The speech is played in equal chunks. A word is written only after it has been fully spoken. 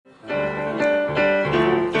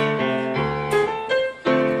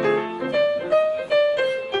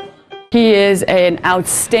He is an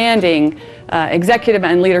outstanding executive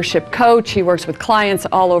and leadership coach. He works with clients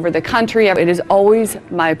all over the country. It is always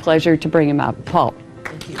my pleasure to bring him up. Paul.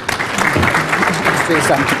 Thank you.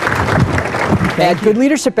 At Good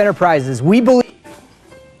Leadership Enterprises, we believe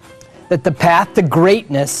that the path to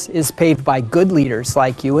greatness is paved by good leaders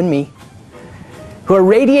like you and me, who are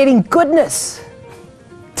radiating goodness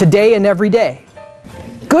today and every day.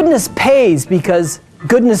 Goodness pays because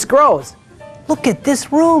goodness grows. Look at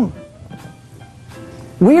this room.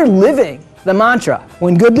 We are living the mantra.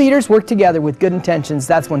 When good leaders work together with good intentions,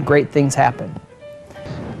 that's when great things happen.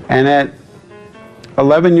 And at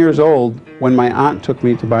 11 years old, when my aunt took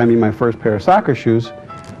me to buy me my first pair of soccer shoes,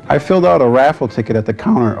 I filled out a raffle ticket at the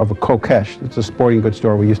counter of a Kokesh. It's a sporting goods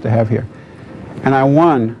store we used to have here. And I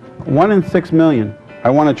won 1 in 6 million.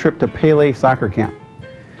 I won a trip to Pele soccer camp.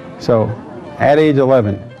 So at age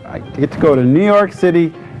 11, I get to go to New York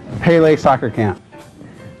City Pele soccer camp.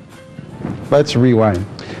 Let's rewind.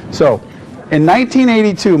 So in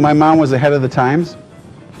 1982, my mom was ahead of the times.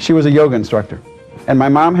 She was a yoga instructor. And my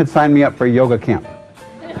mom had signed me up for yoga camp.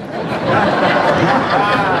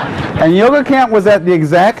 And yoga camp was at the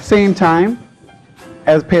exact same time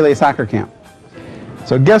as Pele soccer camp.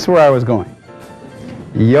 So guess where I was going?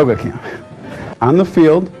 Yoga camp. On the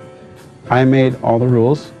field, I made all the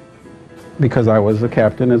rules because I was the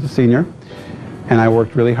captain as a senior, and I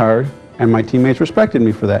worked really hard, and my teammates respected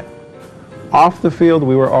me for that. Off the field,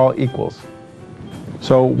 we were all equals.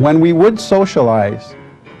 So when we would socialize,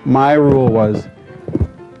 my rule was,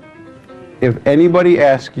 if anybody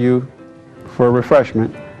asks you for a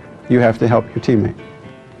refreshment, you have to help your teammate.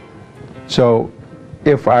 So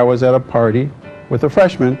if I was at a party with a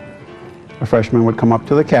freshman would come up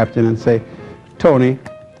to the captain and say, Tony,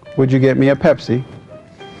 would you get me a Pepsi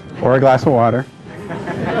or a glass of water?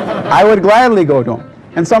 I would gladly go to him.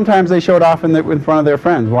 And sometimes they showed off in front of their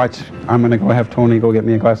friends. Watch, I'm going to go have Tony go get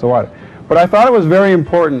me a glass of water. But I thought it was very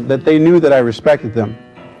important that they knew that I respected them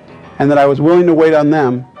and that I was willing to wait on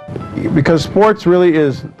them, because sports really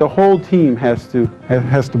is, the whole team has to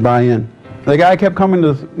buy in. The guy kept coming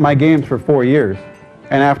to my games for 4 years,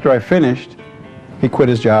 and after I finished, he quit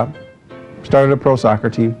his job, started a pro soccer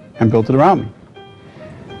team, and built it around me.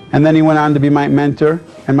 And then he went on to be my mentor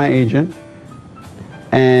and my agent,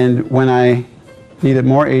 and when I needed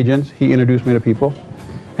more agents, he introduced me to people,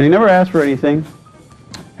 and he never asked for anything,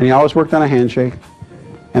 and he always worked on a handshake.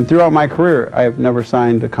 And throughout my career, I have never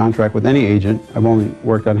signed a contract with any agent. I've only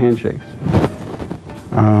worked on handshakes.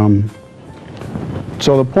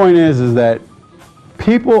 So the point is that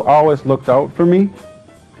people always looked out for me,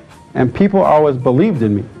 and people always believed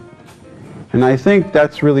in me. And I think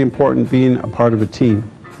that's really important, being a part of a team.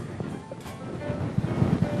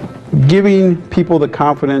 Giving people the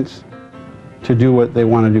confidence to do what they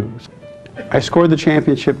want to do. I scored the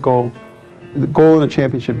championship goal, the goal in the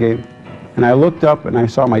championship game. And I looked up and I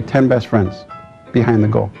saw my 10 best friends behind the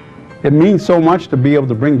goal. It means so much to be able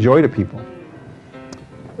to bring joy to people.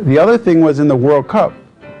 The other thing was in the World Cup.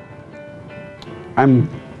 I'm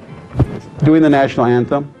doing the national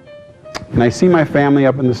anthem, and I see my family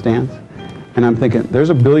up in the stands, and I'm thinking, there's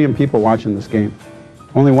 1 billion people watching this game.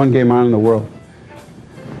 Only one game on in the world.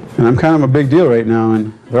 And I'm kind of a big deal right now,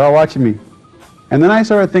 and they're all watching me. And then I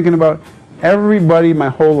started thinking about everybody my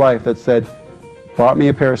whole life that said, bought me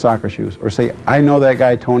a pair of soccer shoes, or say, I know that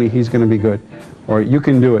guy Tony, he's going to be good, or you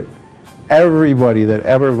can do it. Everybody that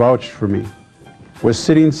ever vouched for me was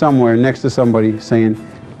sitting somewhere next to somebody saying,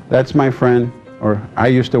 that's my friend, or I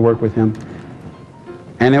used to work with him.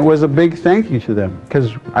 And it was a big thank you to them,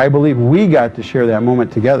 because I believe we got to share that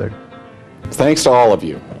moment together. Thanks to all of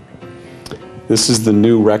you. This is the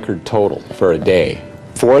new record total for a day,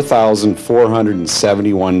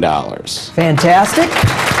 $4,471. Fantastic.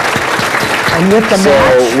 And with the match?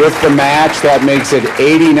 So with the match, that makes it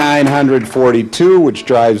 $8,942, which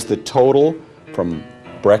drives the total from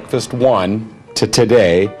breakfast 1 to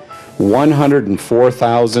today,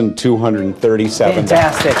 $104,237.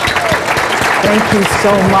 Fantastic. Thank you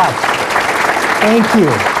so much. Thank you.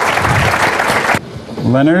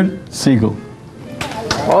 Leonard Siegel.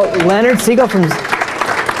 Oh, Leonard Siegel from...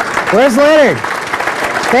 Where's Leonard?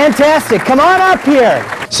 Fantastic. Come on up here.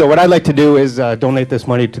 So what I'd like to do is donate this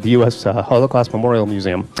money to the U.S. Holocaust Memorial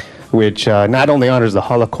Museum, which not only honors the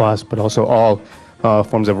Holocaust, but also all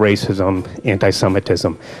forms of racism,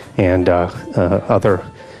 anti-Semitism, and other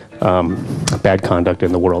bad conduct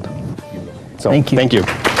in the world. So, thank you. Thank you.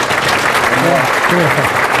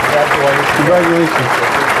 Congratulations.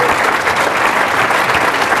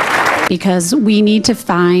 Because we need to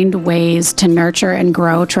find ways to nurture and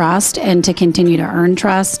grow trust and to continue to earn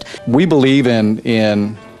trust. We believe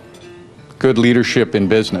in good leadership in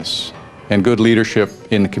business, and good leadership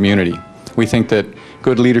in the community. We think that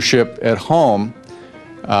good leadership at home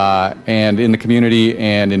and in the community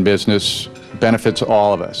and in business benefits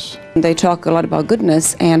all of us. They talk a lot about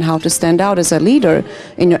goodness and how to stand out as a leader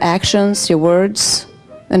in your actions, your words,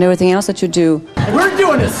 and everything else that you do. We're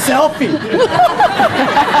doing a selfie.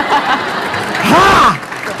 Ha!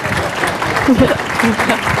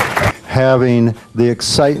 Having the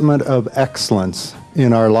excitement of excellence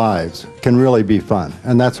in our lives can really be fun,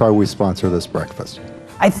 and that's why we sponsor this breakfast.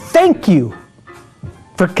 I thank you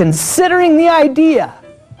for considering the idea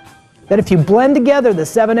that if you blend together the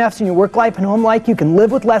 7 F's in your work life and home life, you can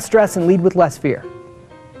live with less stress and lead with less fear.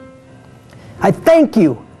 I thank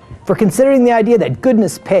you for considering the idea that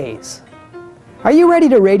goodness pays. Are you ready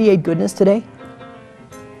to radiate goodness today?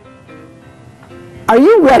 Are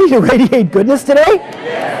you ready to radiate goodness today?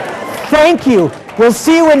 Yes. Thank you. We'll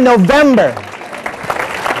see you in November.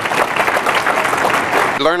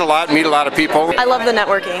 Learn a lot, meet a lot of people. I love the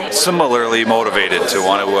networking. Similarly motivated to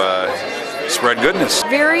want to spread goodness.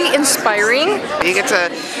 Very inspiring. You get to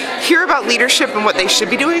hear about leadership and what they should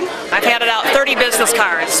be doing. I've handed out 30 business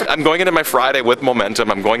cards. I'm going into my Friday with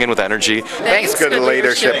momentum. I'm going in with energy. Thanks, Good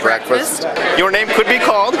Leadership Breakfast. Your name could be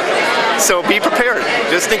called, so be prepared,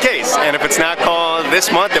 just in case. And if it's not called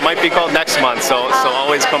this month, it might be called next month, so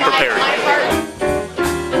always come prepared.